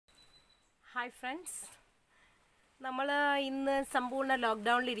Hi friends, നമ്മൾ ഇന്ന് സമ്പൂർണ്ണ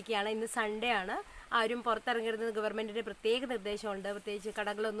ലോക്ക്ഡൗണിലിരിക്കുകയാണ്. ഇന്ന് സൺഡേ ആണ്. ആരും പുറത്തിറങ്ങരുത്. ഗവൺമെൻറ്റിൻ്റെ പ്രത്യേക നിർദ്ദേശമുണ്ട്. പ്രത്യേകിച്ച്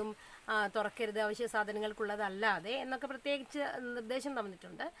കടകളൊന്നും തുറക്കരുത്, അവശ്യ സാധനങ്ങൾക്കുള്ളതല്ലാതെ എന്നൊക്കെ പ്രത്യേകിച്ച് നിർദ്ദേശം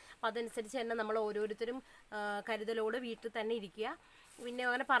തന്നിട്ടുണ്ട്. അപ്പോൾ അതനുസരിച്ച് തന്നെ നമ്മൾ ഓരോരുത്തരും കരുതലോട് വീട്ടിൽ തന്നെ ഇരിക്കുക. പിന്നെ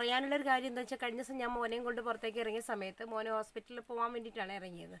അങ്ങനെ പറയാനുള്ളൊരു കാര്യം എന്താ വെച്ചാൽ, കഴിഞ്ഞ ദിവസം ഞാൻ മോനെയും കൊണ്ട് പുറത്തേക്ക് ഇറങ്ങിയ സമയത്ത്, മോനെ ഹോസ്പിറ്റലിൽ പോകാൻ വേണ്ടിയിട്ടാണ്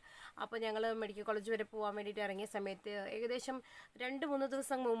ഇറങ്ങിയത്. അപ്പോൾ ഞങ്ങൾ മെഡിക്കൽ കോളേജ് വരെ പോകാൻ വേണ്ടിയിട്ട് ഇറങ്ങിയ സമയത്ത് ഏകദേശം 2-3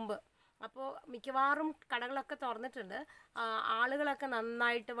 ദിവസം മുമ്പ്, അപ്പോൾ മിക്കവാറും കടകളൊക്കെ തുറന്നിട്ടുണ്ട്. ആളുകളൊക്കെ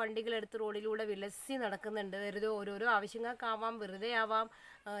നന്നായിട്ട് വണ്ടികളെടുത്ത് റോഡിലൂടെ വിലസി നടക്കുന്നുണ്ട്. വെറുതെ ഓരോരോ ആവശ്യങ്ങൾക്കാവാം, വെറുതെ ആവാം,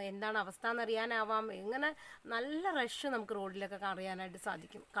 എന്താണ് അവസ്ഥ എന്നറിയാനാവാം. ഇങ്ങനെ നല്ല റഷ് നമുക്ക് റോഡിലൊക്കെ കാണാനായിട്ട്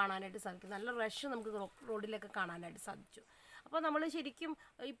സാധിക്കും. നല്ല റഷ് നമുക്ക് റോഡിലൊക്കെ കാണാനായിട്ട് സാധിച്ചു. അപ്പോൾ നമ്മൾ ശരിക്കും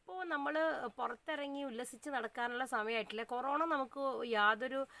ഇപ്പോൾ നമ്മൾ പുറത്തിറങ്ങി ഉല്ലസിച്ച് നടക്കാനുള്ള സമയമായിട്ടില്ല. കൊറോണ നമുക്ക്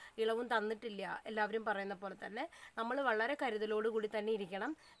യാതൊരു ഇളവും തന്നിട്ടില്ല. എല്ലാവരും പറയുന്ന പോലെ തന്നെ നമ്മൾ വളരെ കരുതലോടുകൂടി തന്നെ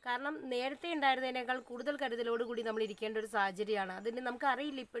ഇരിക്കണം. കാരണം നേരത്തെ ഉണ്ടായിരുന്നതിനേക്കാൾ കൂടുതൽ കരുതലോടുകൂടി നമ്മൾ ഇരിക്കേണ്ട ഒരു സാഹചര്യമാണ്. അതിന്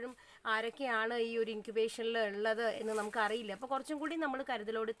നമുക്കറിയില്ല ഇപ്പോഴും ആരൊക്കെയാണ് ഈ ഒരു ഇൻക്യുബേഷനിൽ ഉള്ളത് എന്ന് നമുക്കറിയില്ല. അപ്പോൾ കുറച്ചും കൂടി നമ്മൾ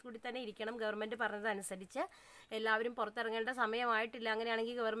കരുതലോട് കൂടി തന്നെ ഇരിക്കണം. ഗവൺമെൻറ് പറഞ്ഞതനുസരിച്ച് എല്ലാവരും പുറത്തിറങ്ങേണ്ട സമയമായിട്ടില്ല.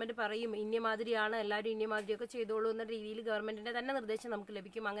 അങ്ങനെയാണെങ്കിൽ ഗവൺമെൻറ് പറയും ഇന്നമാതിരിയാണ്, എല്ലാവരും ഇന്നമാതിരിയൊക്കെ ചെയ്തോളൂ എന്ന രീതിയിൽ ഗവൺമെൻറ്റിൻ്റെ തന്നെ നിർദ്ദേശം നമുക്ക്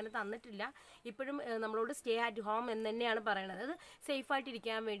ലഭിക്കും. അങ്ങനെ തന്നിട്ടില്ല. ഇപ്പോഴും നമ്മളോട് സ്റ്റേ അറ്റ് ഹോം എന്ന് തന്നെയാണ് പറയുന്നത്. അത്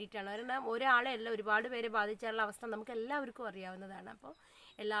സേഫായിട്ടിരിക്കാൻ വേണ്ടിയിട്ടാണ്. കാരണം ഒരാളെ അല്ല, ഒരുപാട് പേരെ ബാധിച്ചാലുള്ള അവസ്ഥ നമുക്ക് എല്ലാവർക്കും അറിയാവുന്നതാണ്. അപ്പോൾ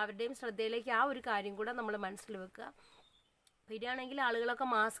എല്ലാവരുടെയും ശ്രദ്ധയിലേക്ക് ആ ഒരു കാര്യം കൂടെ നമ്മൾ മനസ്സിൽ വെക്കുക. വരികയാണെങ്കിൽ ആളുകളൊക്കെ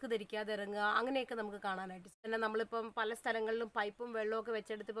മാസ്ക് ധരിക്കാതെ ഇറങ്ങുക, അങ്ങനെയൊക്കെ നമുക്ക് കാണാനായിട്ട്. പിന്നെ നമ്മളിപ്പം പല സ്ഥലങ്ങളിലും പൈപ്പും വെള്ളമൊക്കെ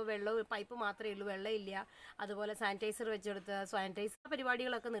വെച്ചെടുത്ത്, ഇപ്പോൾ പൈപ്പ് മാത്രമേ ഉള്ളൂ, വെള്ളമില്ല. അതുപോലെ സാനിറ്റൈസർ വെച്ചെടുത്ത് സാനിറ്റൈസർ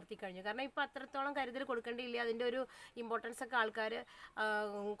പരിപാടികളൊക്കെ നിർത്തിക്കഴിഞ്ഞു. കാരണം ഇപ്പോൾ അത്രത്തോളം കരുതൽ കൊടുക്കേണ്ടിയില്ല. അതിൻ്റെ ഒരു ഇമ്പോർട്ടൻസ് ഒക്കെ ആൾക്കാർ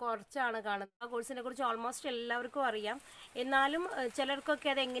കുറച്ചാണ് കാണുന്നത്. ആ കോഴ്സിനെ കുറിച്ച് ഓൾമോസ്റ്റ് എല്ലാവർക്കും അറിയാം. എന്നാലും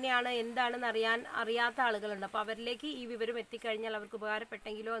ചിലർക്കൊക്കെ അതെങ്ങനെയാണ് എന്താണെന്ന് അറിയാത്ത ആളുകളുണ്ട്. അപ്പോൾ അവരിലേക്ക് ഈ വിവരം എത്തിക്കഴിഞ്ഞാൽ അവർക്ക്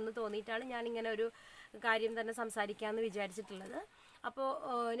ഉപകാരപ്പെട്ടെങ്കിലോ എന്ന് തോന്നിയിട്ടാണ് ഞാനിങ്ങനെ ഒരു കാര്യം തന്നെ സംസാരിക്കാമെന്ന് വിചാരിച്ചിട്ടുള്ളത്. അപ്പോൾ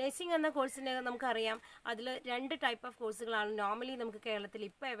നഴ്സിംഗ് എന്ന കോഴ്സിനെ നമുക്കറിയാം, അതിൽ 2 ടൈപ്പ് ഓഫ് കോഴ്സുകളാണ് നോർമലി നമുക്ക് കേരളത്തിൽ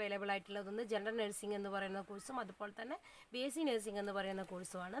ഇപ്പോൾ അവൈലബിൾ ആയിട്ടുള്ളത്. ഒന്ന് ജനറൽ നഴ്സിംഗ് എന്ന് പറയുന്ന കോഴ്സും അതുപോലെ തന്നെ BSc നഴ്സിംഗ് എന്ന് പറയുന്ന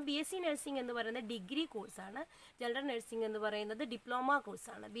കോഴ്സുമാണ്. BSc നഴ്സിംഗ് എന്ന് പറയുന്ന ഡിഗ്രി കോഴ്സാണ്. ജനറൽ നഴ്സിംഗ് എന്ന് പറയുന്നത് ഡിപ്ലോമ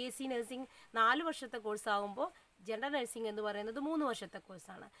കോഴ്സാണ്. BSc നഴ്സിംഗ് 4 വർഷത്തെ കോഴ്സാകുമ്പോൾ ജനറൽ നഴ്സിംഗ് എന്ന് പറയുന്നത് 3 വർഷത്തെ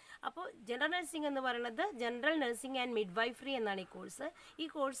കോഴ്സാണ്. അപ്പോൾ ജനറൽ നഴ്സിംഗ് എന്ന് പറയുന്നത് ജനറൽ നഴ്സിംഗ് ആൻഡ് മിഡ്വൈഫറി എന്നാണ് ഈ കോഴ്സ്. ഈ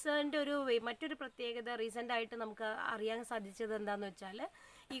കോഴ്സിൻ്റെ മറ്റൊരു പ്രത്യേകത റീസെൻ്റായിട്ട് നമുക്ക് അറിയാൻ സാധിച്ചത് എന്താണെന്ന് വെച്ചാൽ,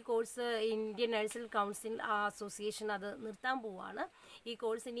 ഈ course Indian nursing council association അത് നിർത്താൻ പോവുകയാണ്. ഈ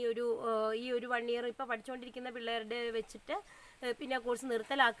കോഴ്സ് ഈ ഒരു 1 ഇയർ ഇപ്പോൾ പഠിച്ചുകൊണ്ടിരിക്കുന്ന പിള്ളേരുടെ വെച്ചിട്ട് പിന്നെ കോഴ്സ്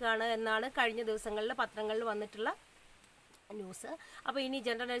നിർത്തലാക്കുകയാണ് എന്നാണ് കഴിഞ്ഞ ദിവസങ്ങളിൽ പത്രങ്ങളിൽ വന്നിട്ടുള്ള ന്യൂസ്. അപ്പോൾ ഇനി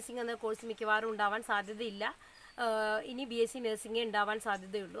ജനറൽ നഴ്സിംഗ് എന്ന കോഴ്സ് മിക്കവാറും ഉണ്ടാവാൻ സാധ്യതയില്ല. ഇനി BSc നഴ്സിംഗേ ഉണ്ടാവാൻ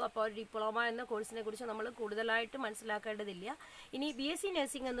സാധ്യതയുള്ളൂ. അപ്പോൾ ഡിപ്ലോമ എന്ന കോഴ്സിനെ കുറിച്ച് നമ്മൾ കൂടുതലായിട്ട് മനസ്സിലാക്കേണ്ടതില്ല. ഇനി BSc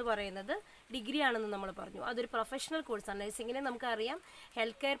നഴ്സിംഗ് എന്ന് പറയുന്നത് ഡിഗ്രി ആണെന്ന് നമ്മൾ പറഞ്ഞു. അതൊരു പ്രൊഫഷണൽ കോഴ്സാണ്. നഴ്സിംഗിനെ നമുക്കറിയാം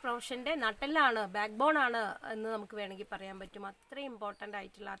ഹെൽത്ത് കെയർ പ്രൊഫഷൻ്റെ നട്ടെല്ലാണ്, ബാക്ക് ബോൺ ആണ് എന്ന് നമുക്ക് വേണമെങ്കിൽ പറയാൻ പറ്റും. അത്രയും ഇമ്പോർട്ടൻ്റ്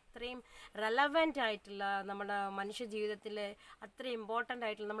ആയിട്ടുള്ള, അത്രയും റെലവൻ്റ് ആയിട്ടുള്ള, നമ്മുടെ മനുഷ്യ ജീവിതത്തിൽ അത്രയും ഇമ്പോർട്ടൻ്റ്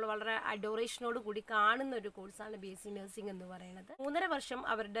ആയിട്ടുള്ള, നമ്മൾ വളരെ അഡോറേഷനോട് കൂടി കാണുന്ന ഒരു കോഴ്സാണ് BSc നഴ്സിംഗ് എന്ന് പറയുന്നത്. 3.5 വർഷം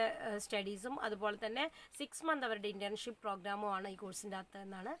അവരുടെ സ്റ്റഡീസും അതുപോലെ തന്നെ 6 മന്ത് അവരുടെ ഇന്റേൺഷിപ്പ് പ്രോഗ്രാമുമാണ് ഈ കോഴ്സിൻ്റെ അകത്ത്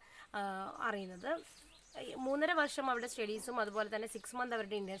എന്നാണ് അറിയുന്നത്. 3.5 വർഷം അവരുടെ സ്റ്റഡീസും അതുപോലെ തന്നെ 6 മന്ത്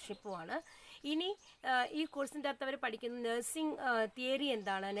അവരുടെ ഇന്റേൺഷിപ്പുമാണ്. ഇനി ഈ കോഴ്സിൻ്റെ അകത്ത് അവർ പഠിക്കുന്ന നഴ്സിംഗ് തിയറി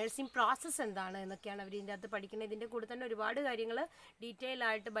എന്താണ്, നഴ്സിംഗ് പ്രോസസ്സ് എന്താണ് എന്നൊക്കെയാണ് അവർ ഇതിൻ്റെ അകത്ത് പഠിക്കുന്നത്. ഇതിൻ്റെ കൂടെ തന്നെ ഒരുപാട് കാര്യങ്ങൾ ഡീറ്റെയിൽ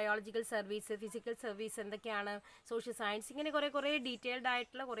ആയിട്ട് ബയോളജിക്കൽ സർവീസ്, ഫിസിക്കൽ സർവീസ് എന്തൊക്കെയാണ്, സോഷ്യൽ സയൻസ്, ഇങ്ങനെ കുറേ ഡീറ്റെയിൽഡ്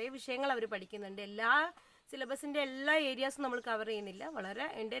ആയിട്ടുള്ള കുറേ വിഷയങ്ങൾ അവർ പഠിക്കുന്നുണ്ട്. എല്ലാ സിലബസിൻ്റെ എല്ലാ ഏരിയാസും നമ്മൾ കവർ ചെയ്യുന്നില്ല. വളരെ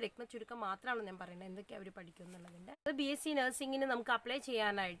എൻ്റെ ചുരുക്കം മാത്രമാണ് ഞാൻ പറയുന്നത് എന്തൊക്കെ അവർ പഠിക്കും എന്നുള്ളതിൻ്റെ. BSc നഴ്സിംഗിന് നമുക്ക് അപ്ലൈ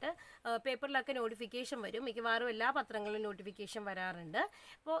ചെയ്യാനായിട്ട് പേപ്പറിലൊക്കെ നോട്ടിഫിക്കേഷൻ വരും. മിക്കവാറും എല്ലാ പത്രങ്ങളിലും നോട്ടിഫിക്കേഷൻ വരാറുണ്ട്.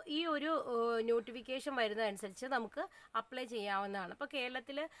 അപ്പോൾ ഈ ഒരു നോട്ടിഫിക്കേഷൻ വരുന്നതനുസരിച്ച് നമുക്ക് അപ്ലൈ ചെയ്യാവുന്നതാണ്. ഇപ്പോൾ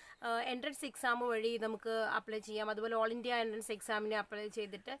കേരളത്തിൽ എൻട്രൻസ് എക്സാം വഴി നമുക്ക് അപ്ലൈ ചെയ്യാം. അതുപോലെ ഓൾ ഇന്ത്യ എൻട്രൻസ് എക്സാമിന് അപ്ലൈ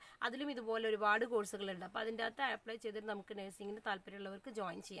ചെയ്തിട്ട് അതിലും ഇതുപോലെ ഒരുപാട് കോഴ്സുകളുണ്ട്. അപ്പോൾ അതിൻ്റെ അകത്ത് അപ്ലൈ ചെയ്തിട്ട് നമുക്ക് നഴ്സിംഗിന് താല്പര്യമുള്ളവർക്ക്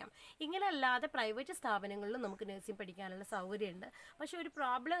ജോയിൻ ചെയ്യാം. ഇങ്ങനെ അല്ലാതെ പ്രൈവറ്റ് സ്ഥാപനങ്ങളിൽ നമുക്ക് നഴ്സിംഗ് പഠിക്കാനുള്ള സൗകര്യമുണ്ട്. പക്ഷെ ഒരു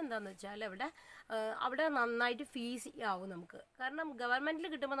പ്രോബ്ലം എന്താണെന്ന് വെച്ചാൽ അവിടെ നന്നായിട്ട് ഫീസ് ആവും നമുക്ക്. കാരണം ഗവൺമെൻറ്റിൽ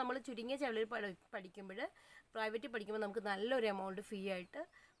കിട്ടുമ്പോൾ നമ്മൾ ചുരുങ്ങിയ ചെലവിൽ പഠിക്കുമ്പോൾ, പ്രൈവറ്റിൽ പഠിക്കുമ്പോൾ നമുക്ക് നല്ലൊരു എമൗണ്ട് ഫീ ആയിട്ട്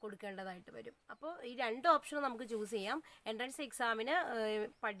കൊടുക്കേണ്ടതായിട്ട് വരും. അപ്പോൾ ഈ 2 ഓപ്ഷനും നമുക്ക് ചൂസ് ചെയ്യാം. എൻട്രൻസ് എക്സാമിന്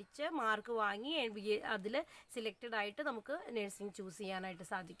പഠിച്ച് മാർക്ക് വാങ്ങി അതിൽ സെലക്റ്റഡ് ആയിട്ട് നമുക്ക് നഴ്സിംഗ് ചൂസ് ചെയ്യാനായിട്ട്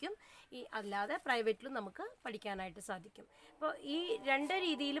സാധിക്കും. അല്ലാതെ പ്രൈവറ്റിലും നമുക്ക് പഠിക്കാനായിട്ട് സാധിക്കും. അപ്പോൾ ഈ 2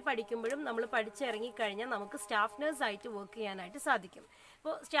 രീതിയിൽ പഠിക്കുമ്പോഴും നമ്മൾ പഠിച്ചിറങ്ങിക്കഴിഞ്ഞാൽ നമുക്ക് സ്റ്റാഫ് നഴ്സായിട്ട് വർക്ക് ചെയ്യാനായിട്ട് സാധിക്കും.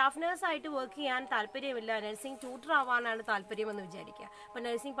 ഇപ്പോൾ സ്റ്റാഫ് നഴ്സായിട്ട് വർക്ക് ചെയ്യാൻ താല്പര്യമില്ല, നഴ്സിംഗ് ട്യൂട്ടർ ആവാനാണ് താല്പര്യമെന്ന് വിചാരിക്കുക. അപ്പോൾ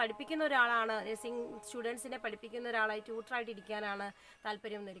നഴ്സിംഗ് പഠിപ്പിക്കുന്ന ഒരാളാണ്, നഴ്സിംഗ് സ്റ്റുഡൻസിനെ പഠിപ്പിക്കുന്ന ഒരാളായി ട്യൂട്ടറായിട്ട് ഇരിക്കാനാണ്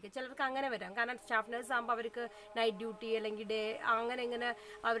താല്പര്യം എന്നുള്ളതായിരിക്കും. ചിലർക്ക് അങ്ങനെ വരാം, കാരണം സ്റ്റാഫ് നഴ്സ് ആകുമ്പോൾ അവർക്ക് നൈറ്റ് ഡ്യൂട്ടി അല്ലെങ്കിൽ ഡേ അങ്ങനെ ഇങ്ങനെ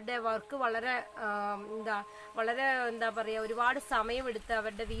അവരുടെ വർക്ക് വളരെ എന്താ പറയുക, ഒരുപാട് സമയമെടുത്ത്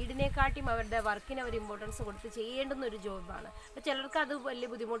അവരുടെ വീടിനെക്കാട്ടിയും അവരുടെ വർക്കിന് അവർ ഇമ്പോർട്ടൻസ് കൊടുത്ത് ചെയ്യേണ്ടുന്ന ഒരു ജോബാണ്. അപ്പോൾ ചിലർക്ക് അത് വലിയ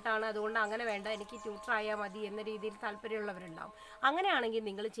ബുദ്ധിമുട്ടാണ്, അതുകൊണ്ട് അങ്ങനെ വേണ്ട, എനിക്ക് ട്യൂട്ടർ ആയാൽ മതി എന്ന രീതിയിൽ താല്പര്യമുള്ളവരുണ്ടാവും. അങ്ങനെയാണെങ്കിൽ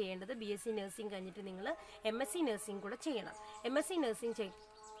നിങ്ങൾ ചെയ്യേണ്ടത് BSc നഴ്സിംഗ് കഴിഞ്ഞിട്ട് നിങ്ങൾ MSc നഴ്സിംഗ് കൂടെ ചെയ്യണം. MSc നഴ്സിംഗ്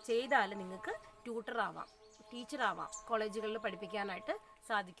ചെയ്താൽ നിങ്ങൾക്ക് ട്യൂട്ടറാവാം, ടീച്ചറാവാം, കോളേജുകളിൽ പഠിപ്പിക്കാനായിട്ട്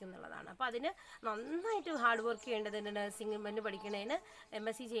സാധിക്കും എന്നുള്ളതാണ്. അപ്പോൾ അതിന് നന്നായിട്ട് ഹാർഡ് വർക്ക് ചെയ്യേണ്ടതുണ്ട്. നഴ്സിംഗ് പഠിക്കണതിന്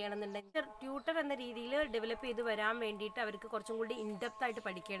MSc ചെയ്യണമെന്നുണ്ടെങ്കിൽ ട്യൂട്ടർ എന്ന രീതിയിൽ ഡെവലപ്പ് ചെയ്ത് വരാൻ വേണ്ടിയിട്ട് അവർക്ക് കുറച്ചും കൂടി ഇൻഡെപ്ത് ആയിട്ട്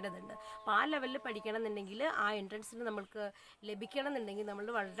പഠിക്കേണ്ടതുണ്ട്. അപ്പോൾ ആ ലെവലിൽ പഠിക്കണമെന്നുണ്ടെങ്കിൽ ആ എൻട്രൻസിന് നമ്മൾക്ക് ലഭിക്കണമെന്നുണ്ടെങ്കിൽ നമ്മൾ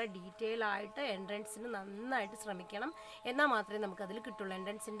വളരെ ഡീറ്റെയിൽ ആയിട്ട് എൻട്രൻസിന് നന്നായിട്ട് ശ്രമിക്കണം. എന്നാൽ മാത്രമേ നമുക്കതിൽ കിട്ടുള്ളൂ.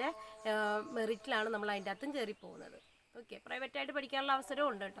 എൻട്രൻസിൻ്റെ മെറിറ്റിലാണ് നമ്മൾ അതിൻ്റെ അകത്തും കയറി പോകുന്നത്. ഓക്കെ, പ്രൈവറ്റായിട്ട് പഠിക്കാനുള്ള അവസരവും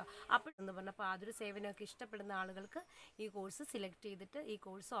ഉണ്ട് കേട്ടോ. അപ്പോൾ എന്ന് പറഞ്ഞപ്പോൾ ആതുര സേവനമൊക്കെ ഇഷ്ടപ്പെടുന്ന ആളുകൾക്ക് ഈ കോഴ്സ് സെലക്ട് ചെയ്തിട്ട് ഈ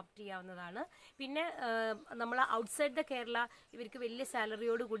കോഴ്സ് ഓപ്റ്റ് ചെയ്യാവുന്നതാണ്. പിന്നെ നമ്മൾ ഔട്ട്സൈഡ് ദ കേരള ഇവർക്ക് വലിയ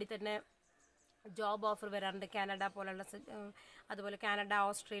സാലറിയോട് കൂടി തന്നെ ജോബ് ഓഫർ വരാറുണ്ട്. കാനഡ പോലുള്ള, അതുപോലെ കാനഡ,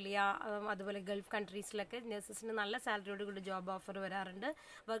 ഓസ്ട്രേലിയ, അതുപോലെ ഗൾഫ് കൺട്രീസിലൊക്കെ നഴ്സസിന് നല്ല സാലറിയോട് കൂടി ജോബ് ഓഫർ വരാറുണ്ട്.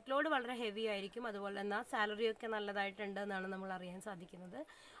 വർക്ക് ലോഡ് വളരെ ഹെവി ആയിരിക്കും, അതുപോലെ തന്നെ സാലറിയൊക്കെ നല്ലതായിട്ടുണ്ട് എന്നാണ് നമ്മൾ അറിയാൻ സാധിക്കുന്നത്.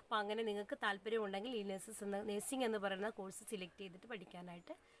 അപ്പോൾ അങ്ങനെ നിങ്ങൾക്ക് താല്പര്യമുണ്ടെങ്കിൽ ഈ നഴ്സിംഗ് എന്ന് പറയുന്ന കോഴ്സ് സെലക്ട് ചെയ്തിട്ട്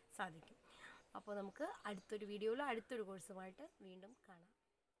പഠിക്കാനായിട്ട് സാധിക്കും. അപ്പോൾ നമുക്ക് അടുത്തൊരു വീഡിയോയിൽ അടുത്തൊരു കോഴ്സുമായിട്ട് വീണ്ടും കാണാം.